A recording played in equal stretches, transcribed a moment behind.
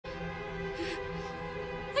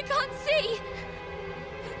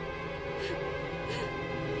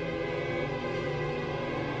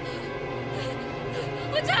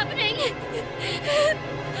happening?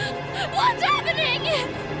 What's happening?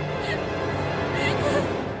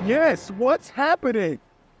 Yes, what's happening?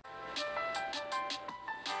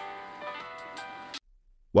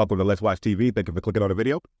 Welcome to Let's Watch TV. Thank you for clicking on the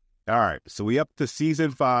video. All right, so we up to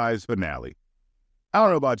season 5's finale. I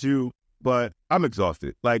don't know about you, but I'm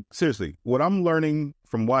exhausted. Like, seriously, what I'm learning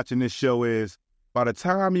from watching this show is by the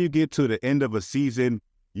time you get to the end of a season,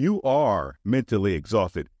 you are mentally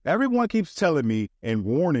exhausted. Everyone keeps telling me and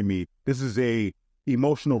warning me this is a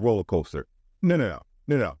emotional roller coaster. No.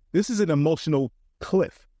 This is an emotional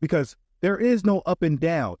cliff because there is no up and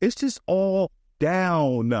down. It's just all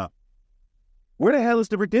down. Where the hell is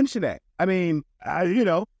the redemption at? I mean,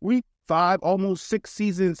 we 5, almost 6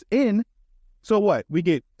 seasons in. So what? We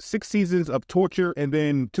get 6 seasons of torture and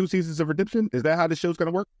then 2 seasons of redemption? Is that how the show's going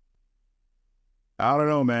to work? I don't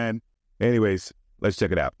know, man. Anyways, let's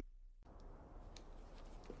check it out.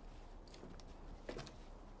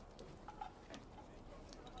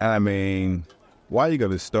 I mean, why are you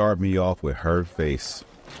going to start me off with her face?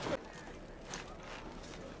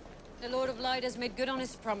 The Lord of Light has made good on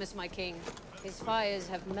his promise, my king. His fires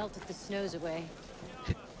have melted the snows away.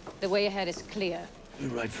 The way ahead is clear. We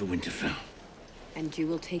ride for Winterfell. And you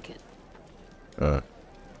will take it. The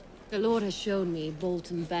Lord has shown me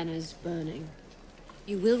Bolton banners burning.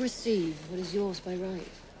 You will receive what is yours by right.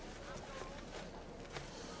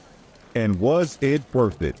 And was it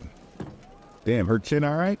worth it? Damn, her chin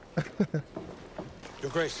all right?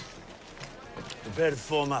 Your Grace, prepare to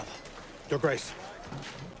form up. Your Grace.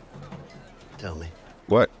 Tell me.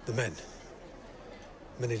 What? The men.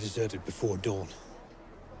 Many deserted before dawn.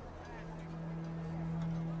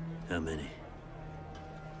 How many?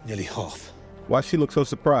 Nearly half. Why she look so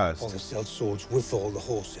surprised? All the held swords with all the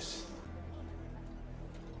horses.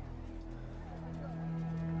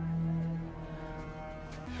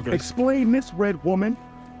 Explain this, red woman.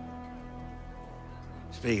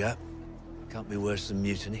 Speak up. Can't be worse than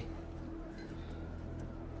mutiny.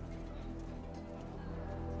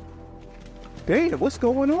 Damn, what's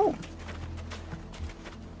going on?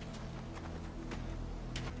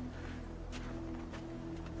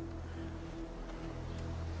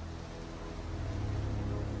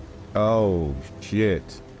 Oh,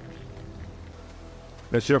 shit.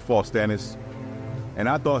 That's your fault, Stannis. And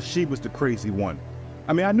I thought she was the crazy one.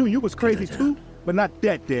 I mean, I knew you was crazy too, but not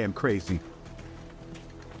that damn crazy.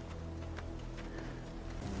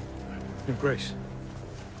 Your Grace,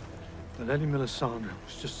 the Lady Melisandre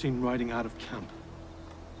was just seen riding out of camp.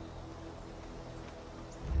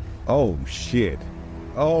 Oh, shit.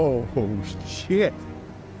 Oh, shit.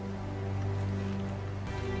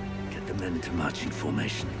 Get the men into marching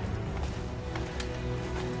formation.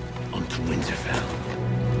 Onto Winterfell.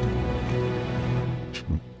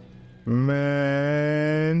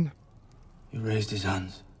 Man. He raised his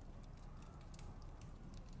hands.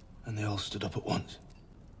 And they all stood up at once.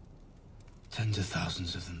 Tens of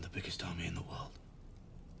thousands of them, the biggest army in the world.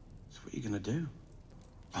 So what are you gonna do?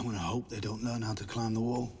 I'm gonna hope they don't learn how to climb the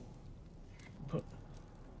wall. But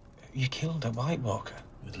you killed a White Walker.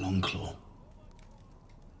 With Longclaw.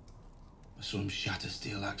 I saw him shatter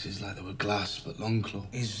steel axes like they were glass, but Longclaw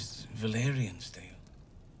Is Valyrian steel.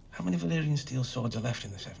 How many Valyrian steel swords are left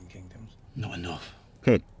in the Seven Kingdoms? Not enough.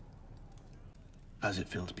 How's it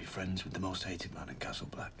feel to be friends with the most hated man in Castle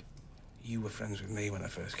Black? You were friends with me when I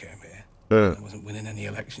first came here. I wasn't winning any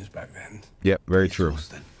elections back then. Yep, very true.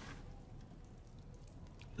 Then.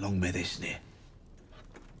 Long may they sneer.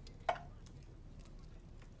 I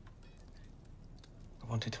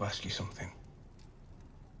wanted to ask you something.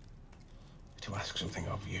 To ask something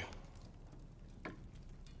of you.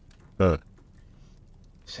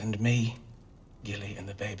 Send me, Gilly, and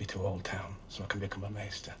the baby to Old Town so I can become a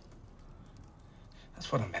maester. That's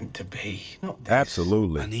what I'm meant to be, not this.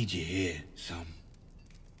 Absolutely. I need you here, Sam.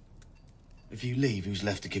 If you leave, who's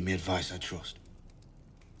left to give me advice I trust?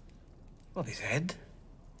 Well, his head.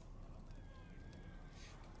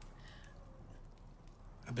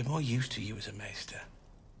 I'd be more used to you as a maester.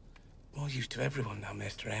 More used to everyone now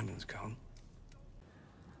Maester Aemon's gone.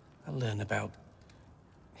 I'll learn about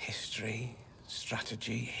history,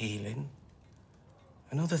 strategy, healing,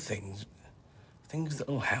 and other things. Things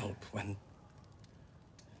that'll help when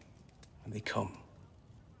they come.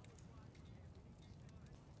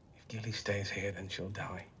 If Gilly stays here, then she'll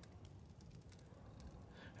die.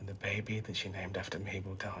 And the baby that she named after me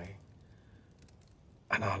will die.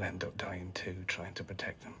 And I'll end up dying too, trying to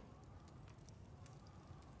protect them.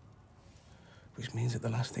 Which means that the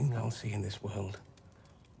last thing I'll see in this world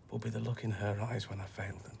will be the look in her eyes when I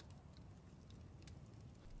fail them.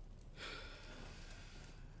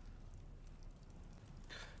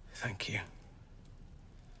 Thank you.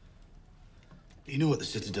 You know at the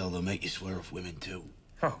Citadel they'll make you swear off women too.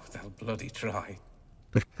 Oh, they'll bloody try.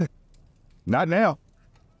 Not now.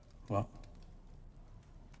 What?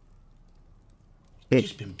 You've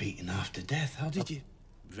just been beaten half to death. How did you?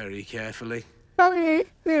 Very carefully. I mean,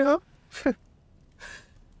 you know.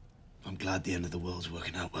 I'm glad the end of the world's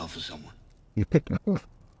working out well for someone.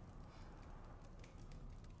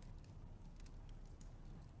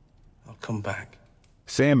 I'll come back.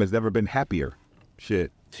 Sam has never been happier.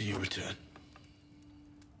 Shit. To your return.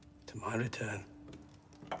 To my return.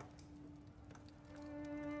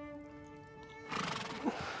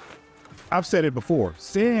 I've said it before.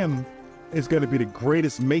 Sam is going to be the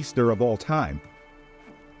greatest maester of all time.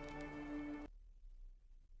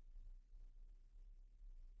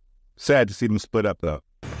 Sad to see them split up, though.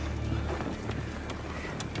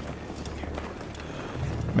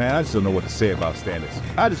 Man, I just don't know what to say about Stannis.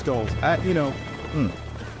 I just don't, you know.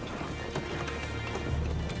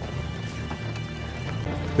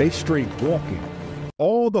 They straight walking.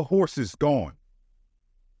 All the horses gone.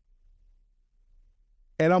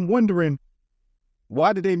 And I'm wondering,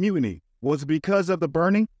 why did they mutiny? Was it because of the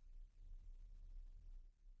burning?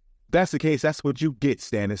 If that's the case, that's what you get,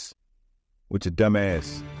 Stannis. With your dumb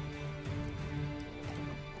ass.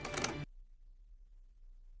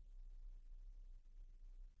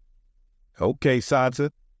 Okay,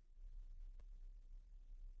 Sansa.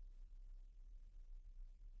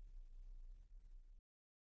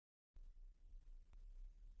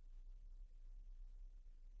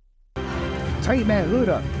 Tighten that hood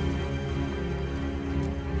up.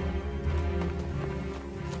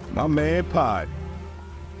 My man Pod.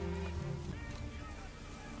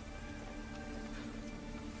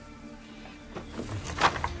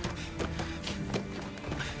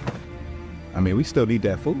 I mean, we still need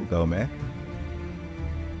that food, though, man.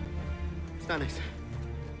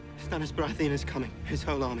 Stannis Baratheon is coming. His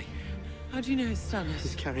whole army. How do you know it's Stannis?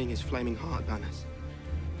 He's carrying his flaming heart banners.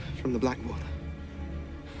 From the Blackwater.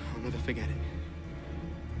 I'll never forget it.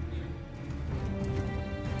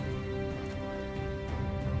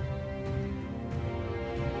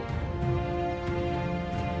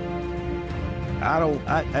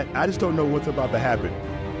 I just don't know what's about to happen.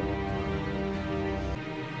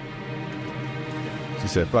 She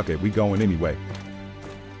said, fuck it, we going anyway.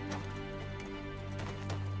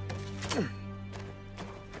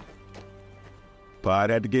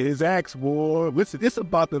 Pod had to get his axe, war. Listen, it's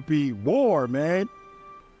about to be war, man.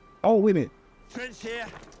 Oh, wait a minute. Prince here.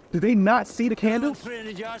 Did they not see the candles?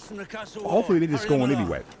 300 yards from the castle wall. Hopefully they're just Hurry them going along.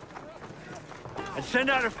 anyway. And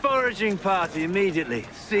send out a foraging party immediately.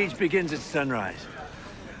 Siege begins at sunrise.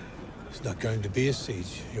 It's not going to be a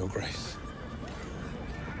siege, Your Grace.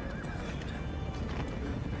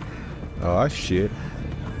 Oh, shit.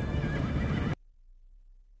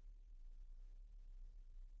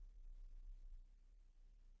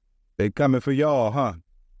 They coming for y'all, huh?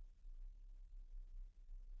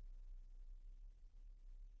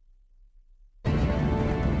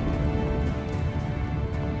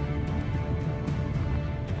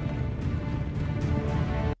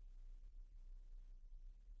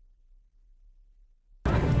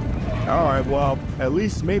 All right, well, at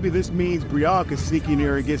least maybe this means Brienne can sneak in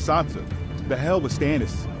here and get Sansa. The hell with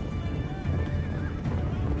Stannis.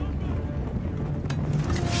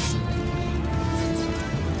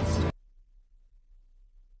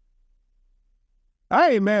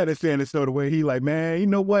 I ain't mad at Stannis though, the way he like, man, you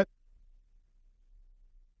know what?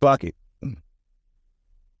 Fuck it.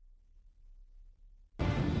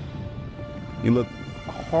 You look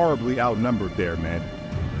horribly outnumbered there, man.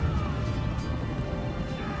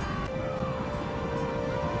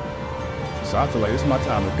 Sansa like, this is my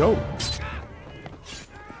time to go.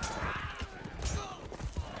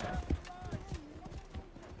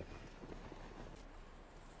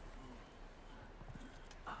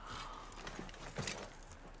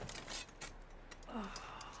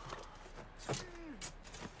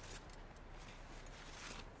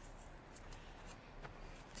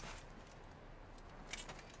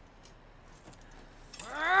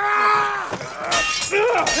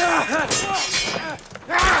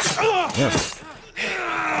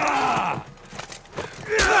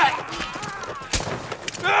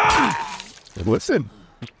 Listen.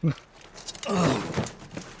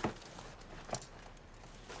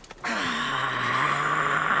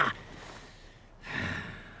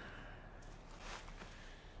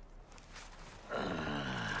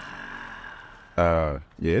 Yeah,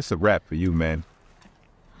 it's a wrap for you, man.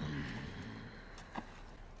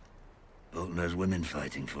 Bolton has women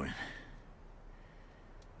fighting for him.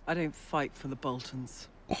 I don't fight for the Boltons.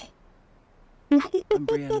 I'm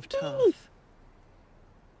Brienne of Tarth.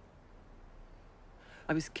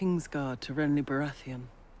 I was Kingsguard to Renly Baratheon.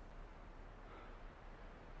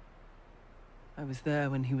 I was there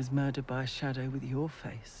when he was murdered by a shadow with your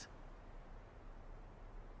face.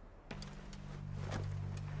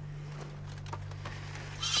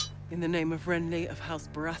 In the name of Renly of House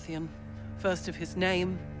Baratheon, first of his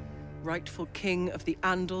name, rightful king of the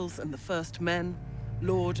Andals and the First Men,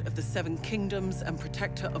 Lord of the Seven Kingdoms and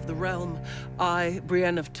protector of the realm, I,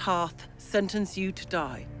 Brienne of Tarth, sentence you to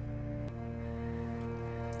die.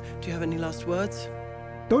 Do you have any last words?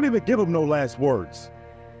 Don't even give him no last words.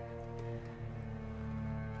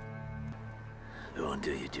 Go and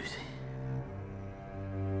do your duty.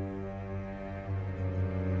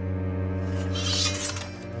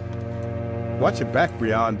 Watch your back,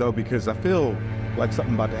 Brienne, though, because I feel like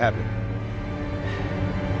something about to happen.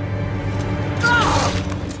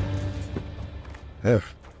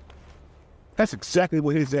 F. That's exactly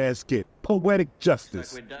what his ass get. Poetic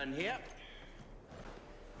justice. Like we're done here.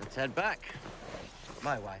 Let's head back.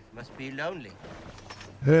 My wife must be lonely.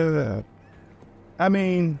 I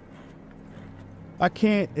mean, I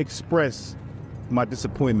can't express my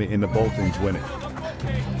disappointment in the Boltons winning.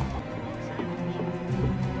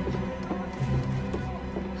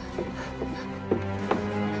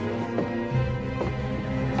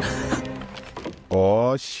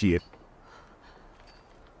 Oh, shit.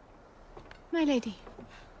 My lady,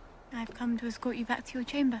 I've come to escort you back to your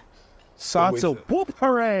chamber. Sansa, whoop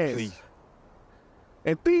her ass. Please.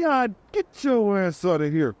 And Theon, get your ass out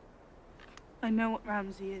of here. I know what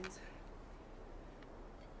Ramsay is.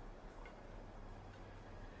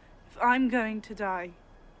 If I'm going to die,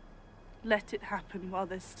 let it happen while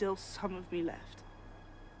there's still some of me left.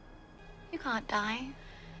 You can't die.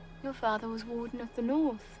 Your father was Warden of the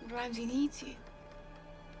North, and Ramsay needs you.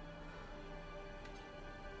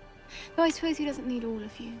 Though I suppose he doesn't need all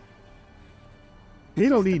of you. He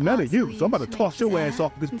don't need none of you, so I'm about to toss your ass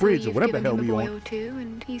off this bridge or whatever the hell we on. Or two,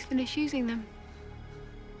 and he's finished using them.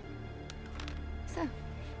 So,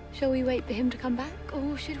 shall we wait for him to come back,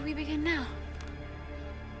 or should we begin now?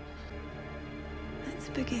 Let's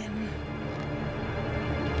begin.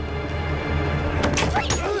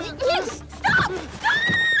 Stop!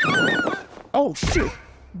 Stop! Oh, shit!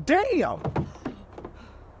 Damn!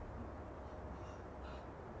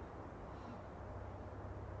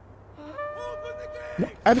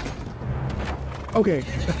 Okay,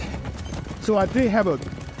 so I did have a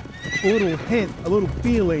little hint, a little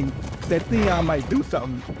feeling that Theon might do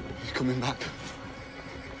something. He's coming back.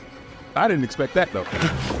 I didn't expect that, though.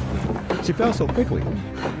 She fell so quickly.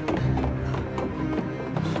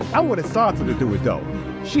 I would have thought to do it, though.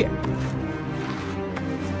 Shit.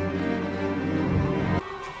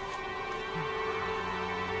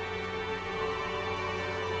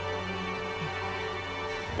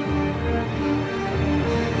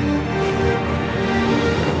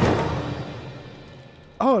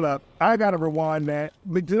 Hold up, I gotta rewind that.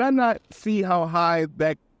 But did I not see how high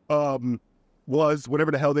that was,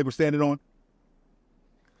 whatever the hell they were standing on?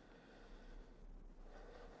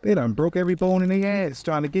 They done broke every bone in their ass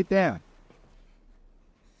trying to get down.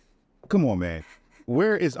 Come on, man.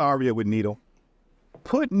 Where is Arya with Needle?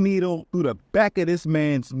 Put Needle through the back of this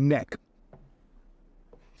man's neck.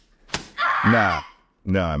 Nah,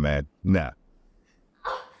 man, nah.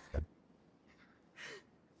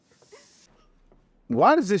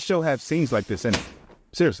 Why does this show have scenes like this in it?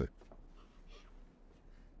 Seriously.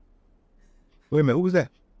 Wait a minute, who was that?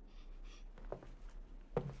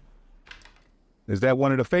 Is that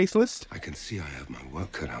one of the faceless? I can see I have my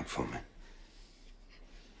work cut out for me.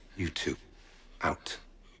 You two, out.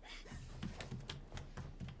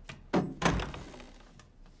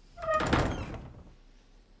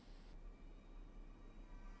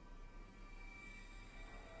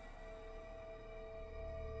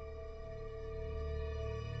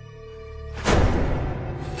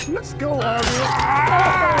 Let's go, Arya.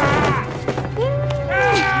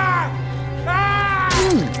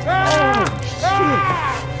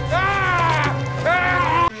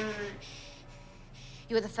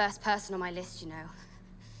 You were the first person on my list, you know.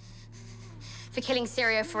 For killing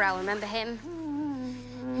Syrio Farrell, remember him?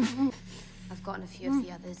 I've gotten a few of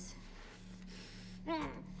the others.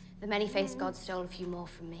 The many-faced god stole a few more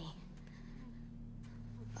from me.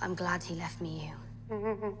 But I'm glad he left me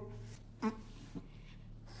you.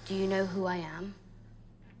 Do you know who I am?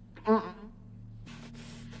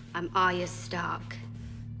 I'm Arya Stark.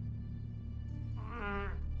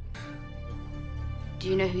 Do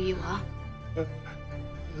you know who you are?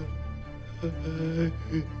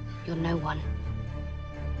 You're no one.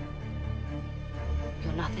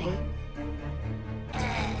 You're nothing.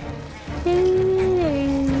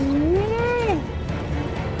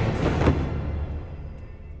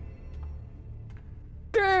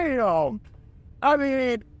 I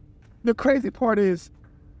mean, the crazy part is,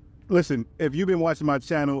 listen, if you've been watching my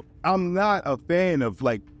channel, I'm not a fan of,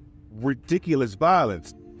 like, ridiculous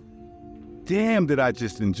violence. Damn, did I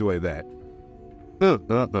just enjoy that.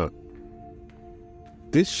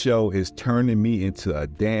 This show is turning me into a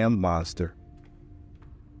damn monster.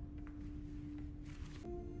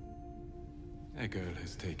 A girl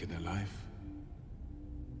has taken a life.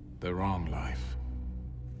 The wrong life.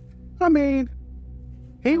 I mean,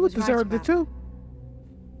 he would deserve it too.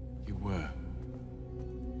 You were.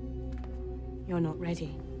 You're not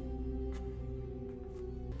ready.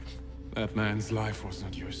 That man's life was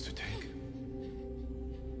not yours to take.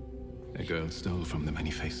 A girl stole from the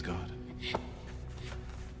many-faced god.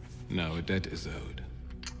 Now a debt is owed.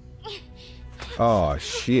 Oh,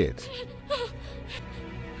 shit.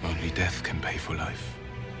 Only death can pay for life.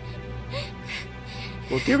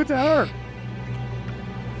 Well, give it to her.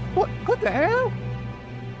 What the hell?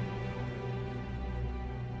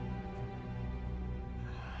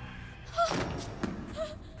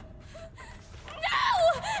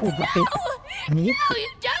 No! No! No, you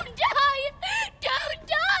don't die! Don't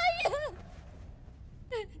die!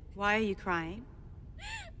 Why are you crying?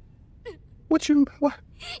 What?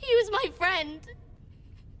 He was my friend.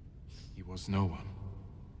 He was no one.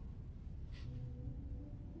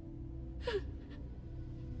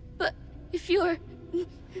 But if you're...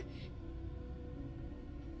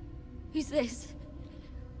 Who's this?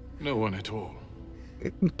 No one at all.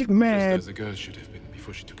 Man. Just as a girl should have been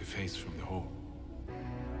before she took a face from the hall.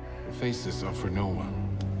 Faces are for no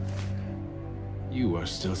one. You are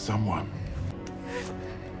still someone.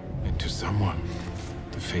 And to someone,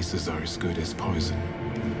 the faces are as good as poison.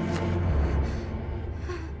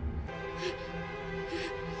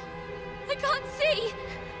 I can't see!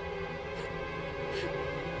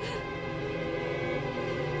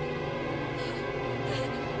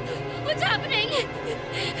 What's happening?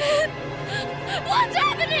 What's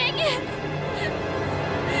happening?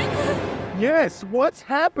 Yes, what's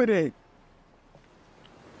happening?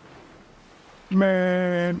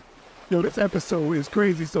 Man, yo, this episode is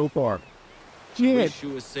crazy so far. Shit. Wish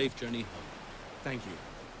you a safe journey home. Thank you.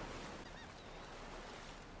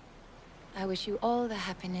 I wish you all the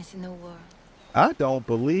happiness in the world. I don't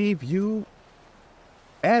believe you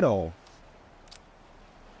at all.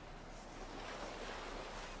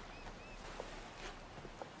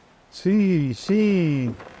 She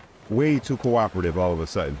way too cooperative all of a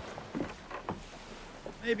sudden.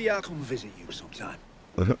 Maybe I'll come visit you sometime.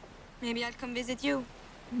 Maybe I'll come visit you.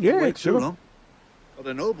 Yeah, Wait too sure. long. Got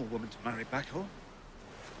a noble woman to marry back home.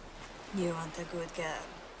 You want a good girl,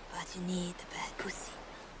 but you need a bad pussy.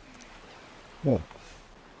 Whoa.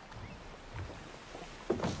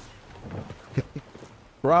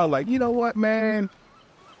 Bro, like, you know what, man?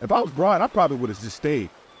 If I was Brian, I probably would have just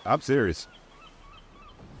stayed. I'm serious.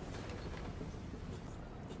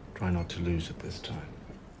 Try not to lose it this time.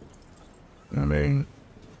 I mean...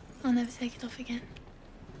 I'll never take it off again.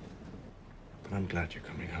 But I'm glad you're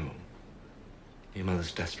coming home. Your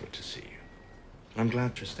mother's desperate to see you. I'm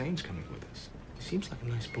glad Tristane's coming with us. He seems like a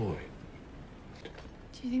nice boy.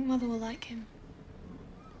 Do you think Mother will like him?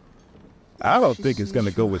 I don't think it's going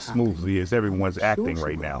to go as smoothly as everyone's acting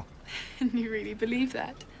right now. You really believe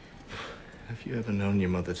that? Have you ever known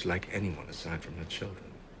your mother to like anyone aside from her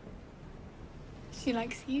children? She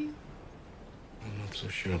likes you. I'm not so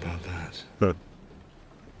sure about that. Huh.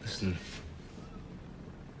 Listen.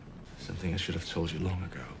 Something I should have told you long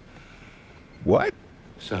ago. What?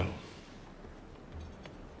 So,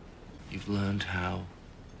 you've learned how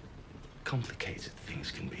complicated things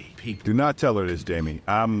can be. People Do not tell her this, Jamie.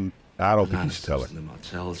 I don't think you should tell her. and the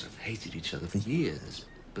Martells have hated each other for years,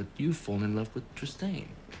 but you've fallen in love with Tristane.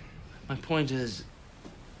 My point is,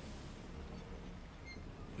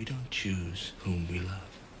 we don't choose whom we love.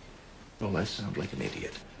 Well, I sound like an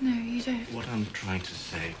idiot. No, you don't. What I'm trying to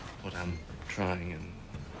say, what I'm trying and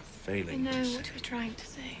I failing know to say. what you're trying to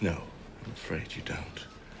say. No, I'm afraid you don't.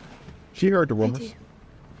 She heard the I rumors. do.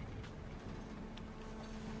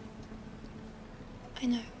 I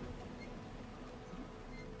know.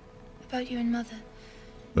 About you and Mother.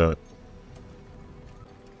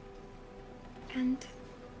 And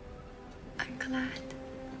I'm glad.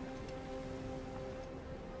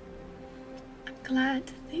 I'm glad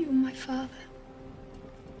that you're my father.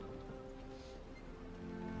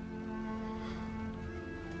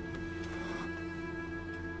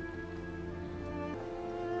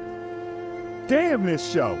 Damn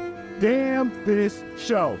this show. Damn this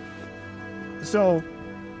show. So,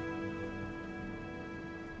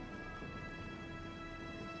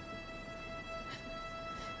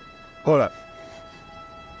 hold up.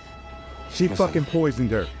 She fucking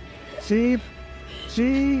poisoned her. She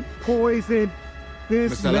She poisoned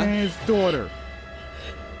this Marcella? man's daughter.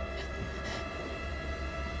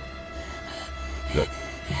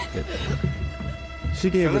 She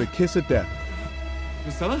gave her the kiss of death.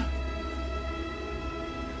 Marcella?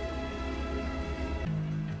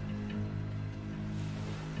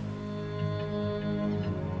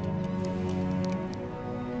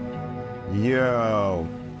 Yo.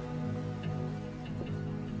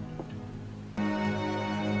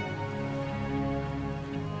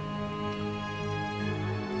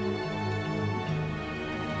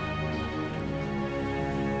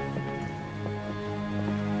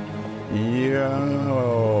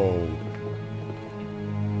 Yo.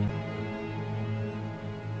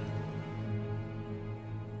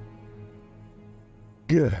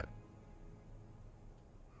 Good.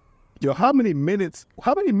 Yo, how many minutes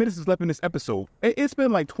is left in this episode? It's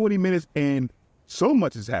been like 20 minutes and so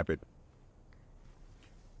much has happened.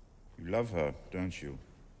 You love her, don't you?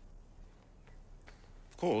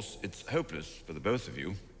 Of course, it's hopeless for the both of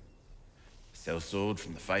you. Sellsword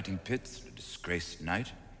from the fighting pits, a disgraced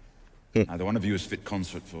knight. Neither one of you is fit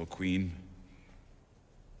consort for a queen.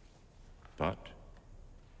 But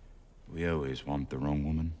we always want the wrong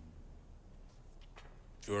woman.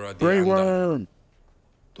 Grey Worm.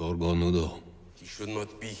 Torgo Nudo. He should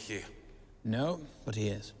not be here. No, but he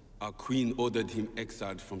is. Our queen ordered him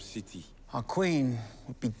exiled from city. Our queen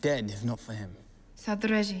would be dead if not for him.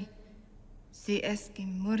 Sadreji, si eski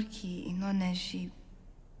murki inoneji.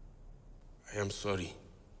 I am sorry.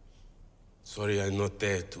 Sorry I'm not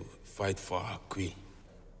there to fight for our queen.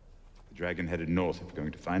 The dragon headed north. If we're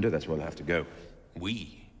going to find her, that's where we'll have to go.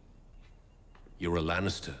 We? You're a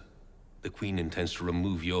Lannister. The queen intends to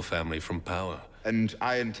remove your family from power. And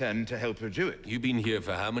I intend to help her do it. You've been here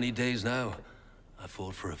for how many days now? I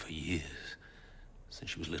fought for her for years.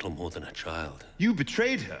 Since she was little more than a child. You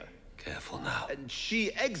betrayed her. Careful now. And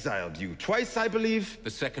she exiled you twice, I believe. The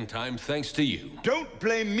second time, thanks to you. Don't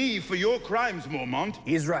blame me for your crimes, Mormont.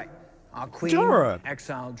 He's right. Our queen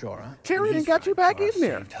exiled Jorah. Tyrion got you back in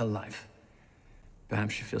there. Saved her life.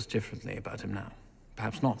 Perhaps she feels differently about him now.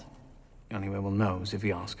 Perhaps not. The only way we'll know is if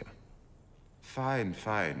we ask her. Fine,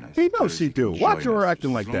 fine. He knows she do. Watch her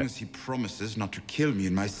acting like that. As long that. as he promises not to kill me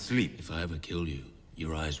in my sleep. If I ever kill you,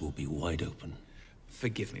 your eyes will be wide open.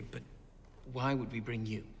 Forgive me, but why would we bring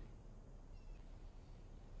you?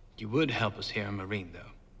 You would help us here in Marine,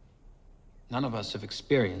 though. None of us have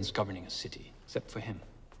experience governing a city, except for him.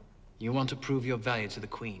 You want to prove your value to the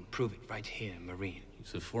Queen, prove it right here in Marine.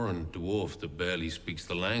 He's a foreign dwarf that barely speaks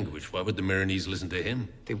the language. Why would the Marinese listen to him?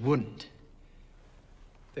 They wouldn't.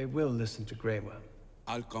 They will listen to Grey Worm.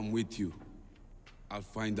 I'll come with you. I'll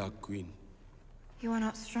find our queen. You are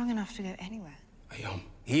not strong enough to go anywhere. I am.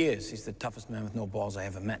 He is. He's the toughest man with no balls I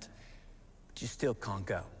ever met. But you still can't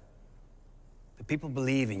go. The people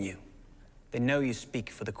believe in you. They know you speak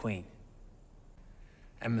for the Queen.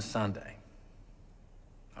 And Missandei.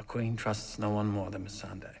 Our Queen trusts no one more than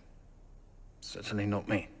Missandei. Certainly not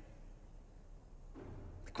me.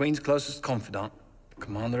 The Queen's closest confidant, the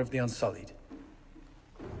commander of the Unsullied,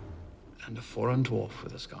 and a foreign dwarf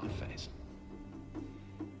with a scarred face.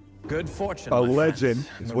 Good fortune, A my legend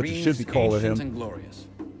friends. is what you Marines, should be calling ancient him. and glorious.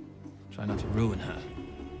 Try not to ruin her.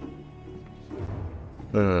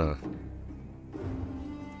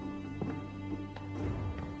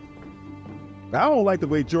 I don't like the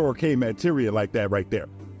way Jorah came at Tyrion like that right there.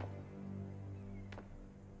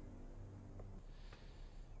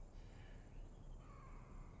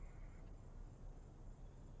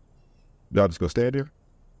 Y'all just gonna stand there?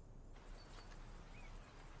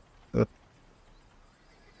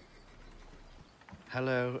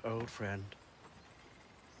 Hello, old friend.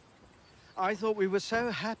 I thought we were so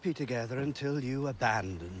happy together until you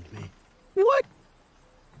abandoned me. What?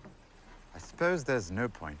 I suppose there's no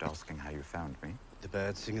point asking how you found me. The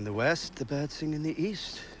birds sing in the west, the birds sing in the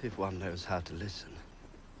east, if one knows how to listen.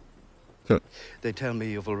 They tell me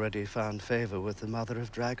you've already found favor with the Mother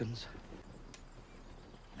of Dragons.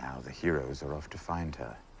 Now the heroes are off to find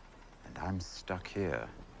her, and I'm stuck here,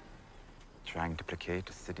 trying to placate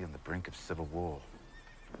a city on the brink of civil war.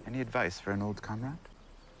 Any advice for an old comrade?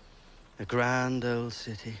 A grand old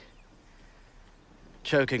city,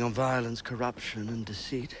 choking on violence, corruption, and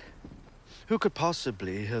deceit. Who could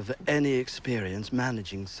possibly have any experience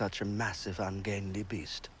managing such a massive, ungainly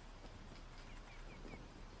beast?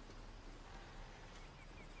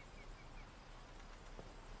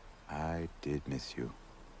 I did miss you.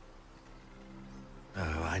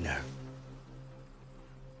 Oh, I know.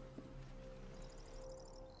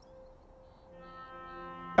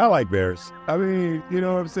 I like Varys. I mean, you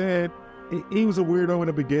know what I'm saying? He was a weirdo in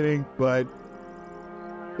the beginning, but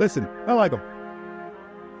listen, I like him.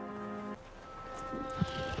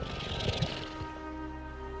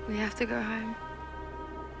 We have to go home.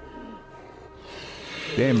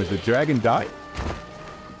 Damn, is the dragon die?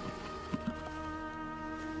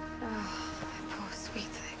 Oh, my poor sweet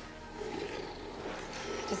thing.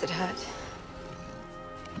 Does it hurt?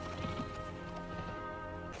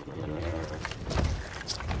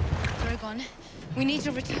 Drogon, we need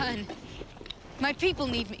to return. My people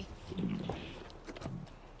need me.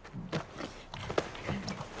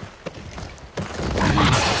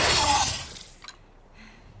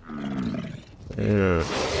 Yeah.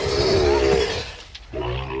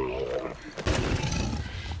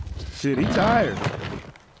 Shit, he tired.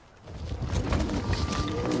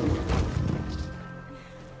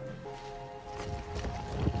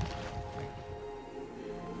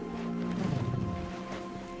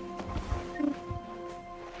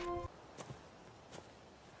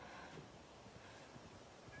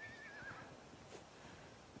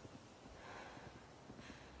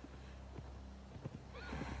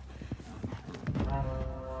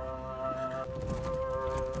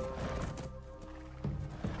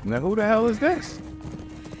 Now who the hell is this?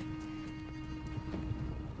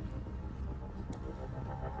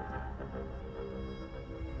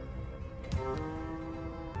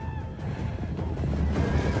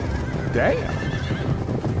 Damn.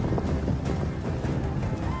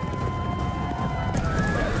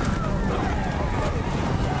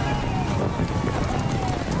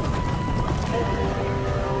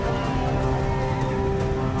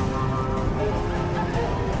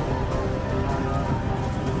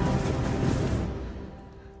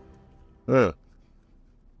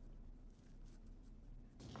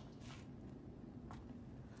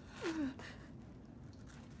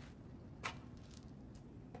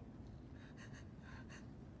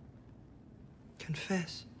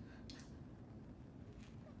 Confess.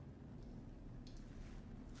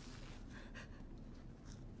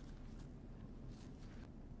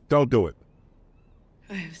 Don't do it.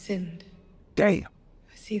 I have sinned. Damn.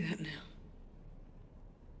 I see that now.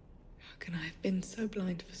 How can I have been so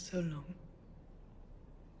blind for so long?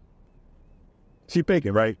 She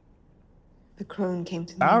faking, right? The crone came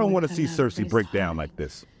to me. I don't with want to her see love Cersei raised break high, down like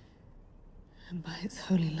this. and by its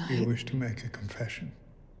holy light. You wish to make a confession?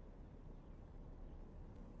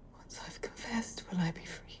 Once I've confessed, will I be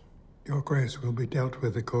free? Your Grace will be dealt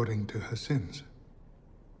with according to her sins.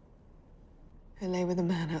 I lay with a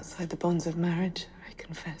man outside the bonds of marriage. I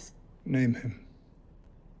confess. Name him.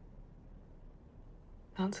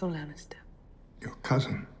 Lancel Lannister. Your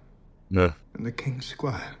cousin. No. And the king's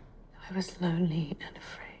squire. I was lonely and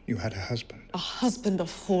afraid. You had a husband. A husband of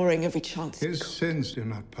whoring every chance. His sins do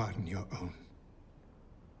not pardon your own.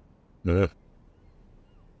 No.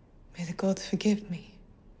 May the gods forgive me.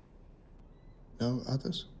 No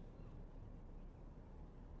others?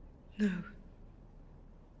 No.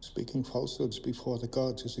 Speaking falsehoods before the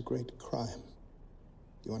gods is a great crime.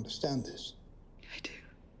 You understand this? I do.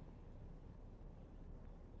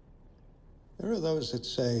 There are those that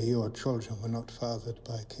say your children were not fathered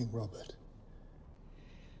by King Robert.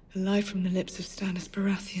 A lie from the lips of Stannis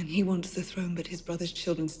Baratheon. He wants the throne, but his brother's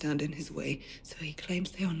children stand in his way, so he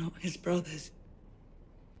claims they are not his brothers.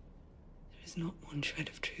 There is not one shred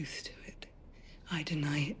of truth to it. I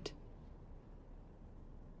deny it.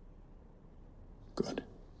 Good.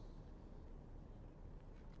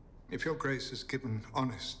 If your Grace has given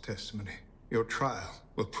honest testimony, your trial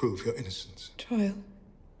will prove your innocence. Trial?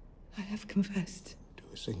 I have confessed. To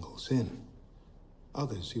a single sin.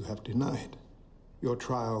 Others you have denied. Your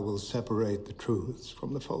trial will separate the truths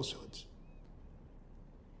from the falsehoods.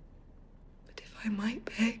 But if I might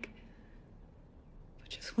beg for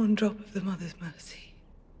just one drop of the mother's mercy.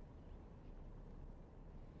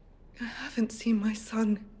 I haven't seen my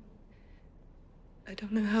son. I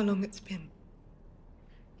don't know how long it's been.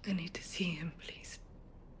 I need to see him, please.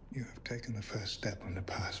 You have taken the first step on the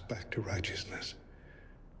path back to righteousness.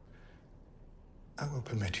 I will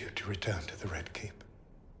permit you to return to the Red Keep.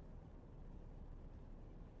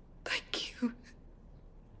 Thank you.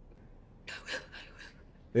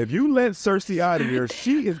 If you let Cersei out of here,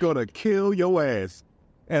 she is gonna kill your ass.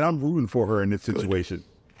 And I'm rooting for her in this situation.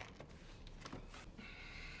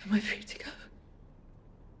 Am I free to go?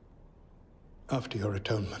 After your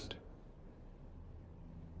atonement.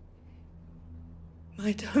 My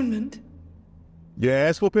atonement? Yeah,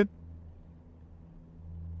 ass whooping?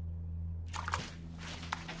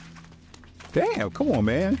 Damn, come on,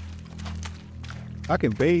 man. I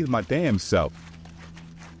can bathe my damn self.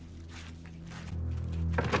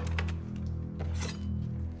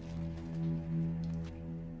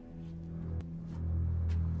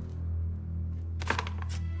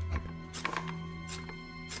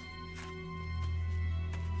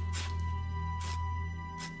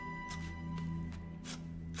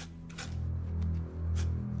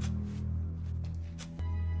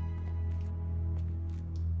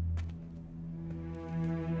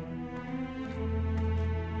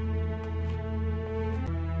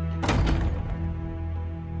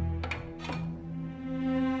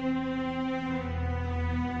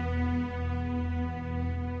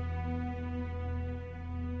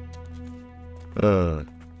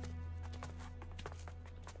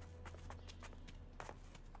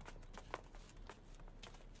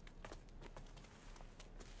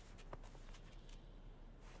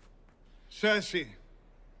 Cersei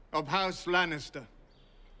of House Lannister.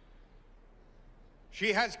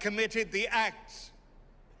 She has committed the acts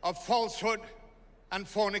of falsehood and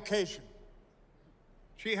fornication.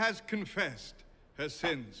 She has confessed her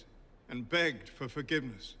sins and begged for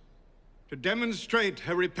forgiveness. To demonstrate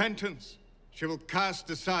her repentance, she will cast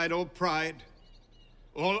aside all pride,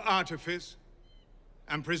 all artifice,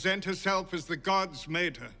 and present herself as the gods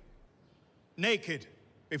made her, naked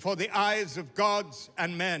before the eyes of gods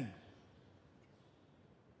and men,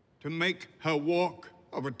 to make her walk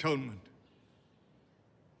of atonement.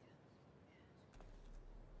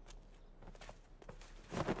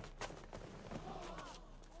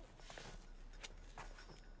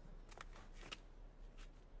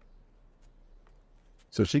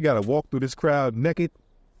 So she got to walk through this crowd naked?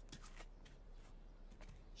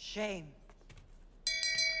 Shame.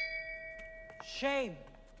 Shame.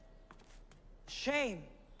 Shame.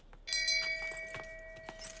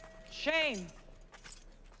 Shame.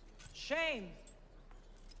 Shame.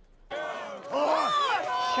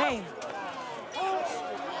 Shame.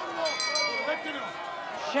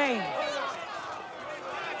 Shame.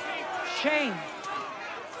 Shame.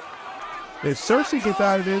 If Cersei gets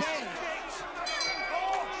out of this,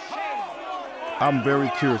 I'm very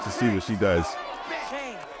curious to see what she does.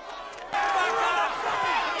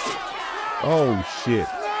 Oh, shit.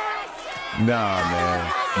 Nah,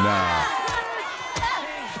 man. Nah.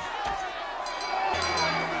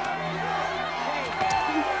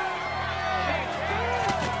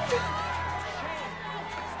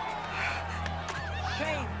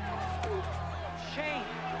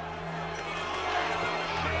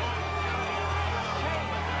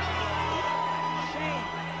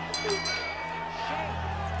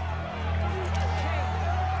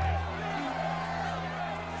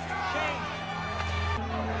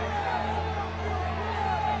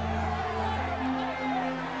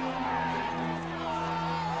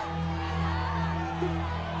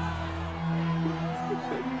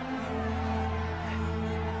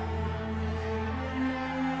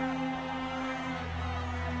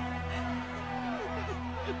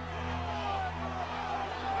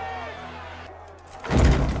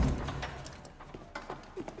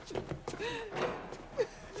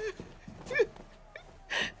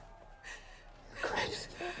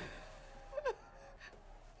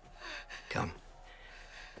 Come.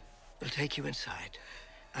 We'll take you inside.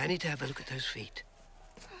 I need to have a look at those feet.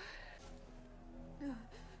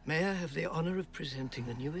 May I have the honor of presenting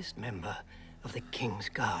the newest member of the King's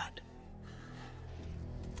Guard?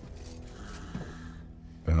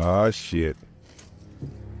 Oh, shit.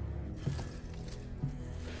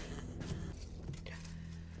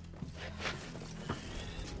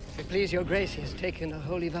 If it please your grace, he has taken a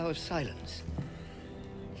holy vow of silence.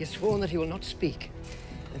 He has sworn that he will not speak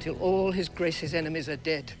until all his grace's enemies are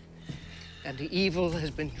dead and the evil has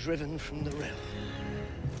been driven from the realm.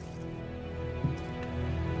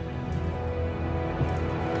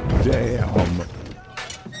 Damn.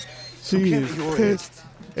 She is pissed,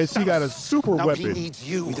 and she got a super now weapon. He needs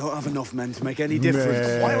you. We don't have enough men to make any difference.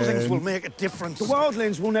 The wildlings will make a difference. The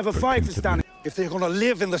wildlings will never fight for Stannis. If they're going to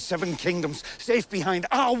live in the Seven Kingdoms, safe behind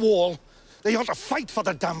our wall, they ought to fight for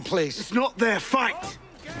the damn place. It's not their fight.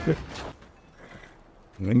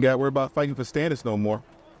 Ain't got to worry about fighting for Stannis no more.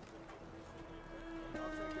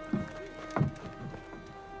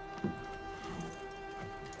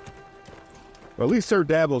 Well, at least Sir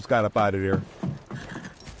Davos got up out of there.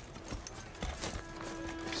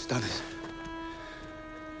 Stannis.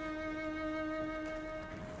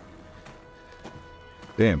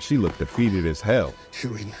 Damn, she looked defeated as hell.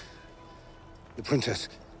 Shireen. The princess.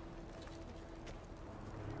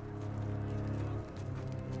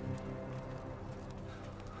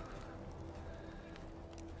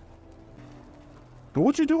 But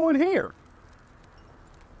what you doing here?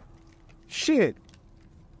 Shit.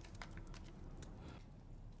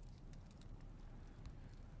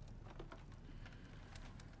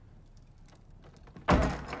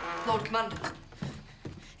 Lord Commander,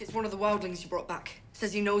 it's one of the wildlings you brought back.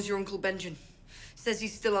 Says he knows your Uncle Benjen. Says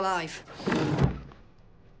he's still alive.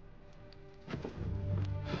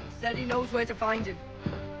 Said he knows where to find him.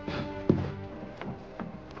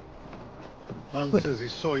 Man says he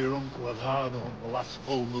saw your uncle at Hardo on the last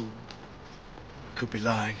full moon. Could be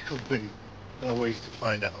lying. Could be. There are ways to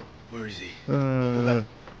find out. Where is he?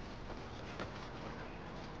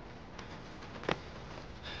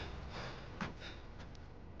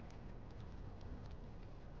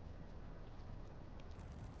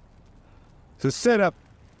 to set up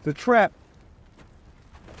the trap.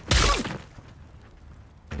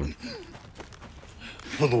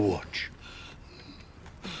 For the watch.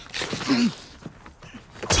 For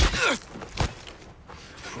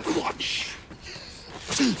the watch.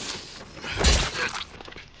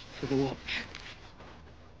 For the watch.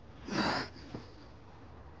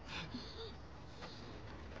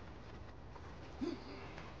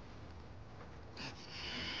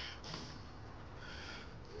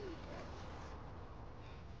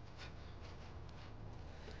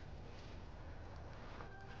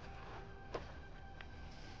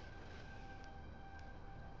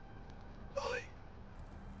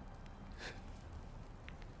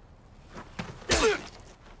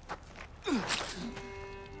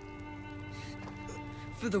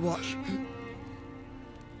 For the watch.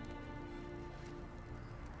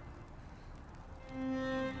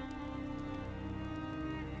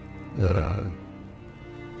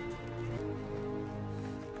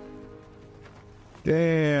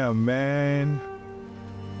 Damn, man.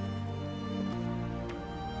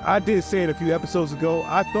 I did say it a few episodes ago.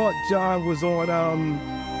 I thought John was on.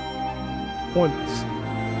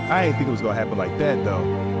 I didn't think it was gonna happen like that,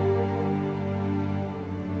 though.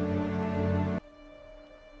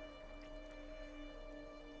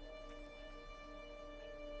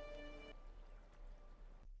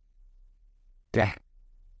 Damn.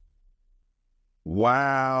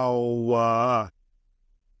 Wow.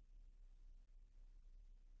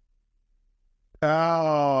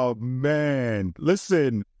 Oh, man.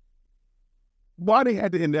 Listen. Why they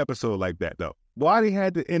had to end the episode like that, though? Why they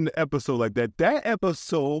had to end the episode like that? That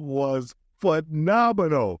episode was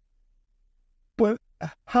phenomenal. But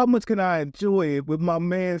how much can I enjoy it with my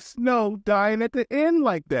man Snow dying at the end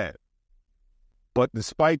like that? But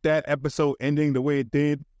despite that episode ending the way it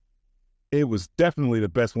did, it was definitely the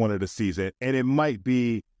best one of the season, and it might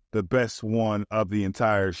be the best one of the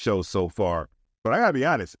entire show so far. But I gotta be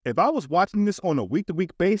honest, if I was watching this on a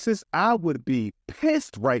week-to-week basis, I would be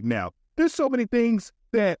pissed right now. There's so many things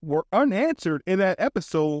that were unanswered in that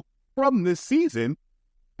episode from this season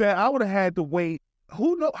that I would have had to wait.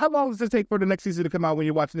 Who knows? How long does it take for the next season to come out when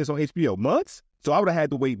you're watching this on HBO? Months? So I would have had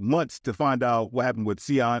to wait months to find out what happened with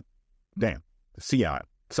Sansa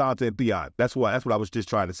and Theon. That's what I was just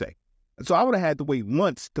trying to say. So I would have had to wait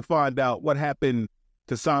months to find out what happened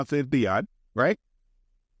to Sansa and Theon, right?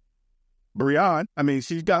 Brienne, I mean,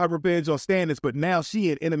 she got her revenge on Stannis, but now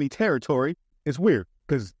she in enemy territory. It's weird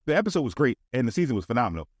because the episode was great and the season was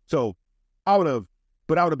phenomenal. So I would have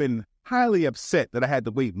been highly upset that I had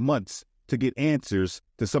to wait months to get answers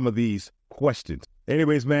to some of these questions.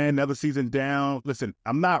 Anyways, man, another season down. Listen,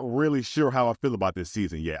 I'm not really sure how I feel about this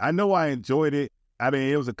season yet. I know I enjoyed it. I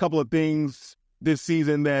mean, it was a couple of things this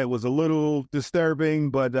season that was a little disturbing,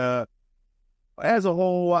 but as a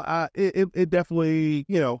whole, it definitely,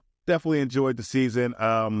 definitely enjoyed the season.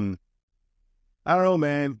 I don't know,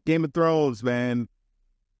 man. Game of Thrones, man.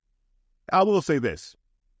 I will say this.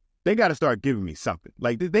 They got to start giving me something.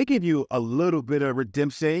 Like, they give you a little bit of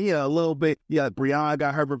redemption, a little bit. Yeah, Brienne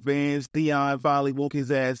got her revenge. Theon finally woke his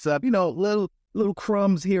ass up. Little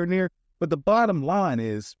crumbs here and there. But the bottom line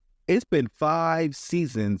is, it's been 5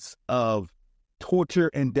 seasons of torture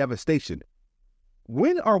and devastation.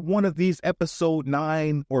 When are one of these episode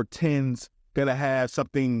 9 or 10s gonna have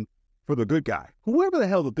something for the good guy? Whoever the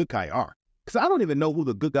hell the good guy are. Because I don't even know who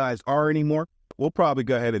the good guys are anymore. We'll probably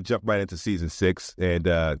go ahead and jump right into season 6 and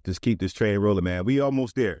just keep this train rolling, man. We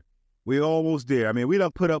almost there. I mean, we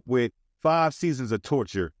done put up with 5 seasons of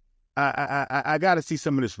torture. I gotta see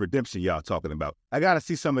some of this redemption y'all talking about. I gotta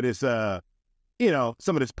see some of this some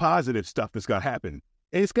of this positive stuff that's gonna happen.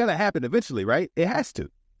 It's going to happen eventually, right? It has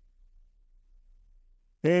to.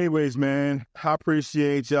 Anyways, man, I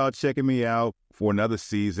appreciate y'all checking me out for another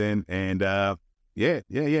season. And, yeah.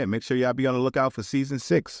 Make sure y'all be on the lookout for season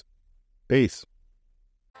 6. Peace.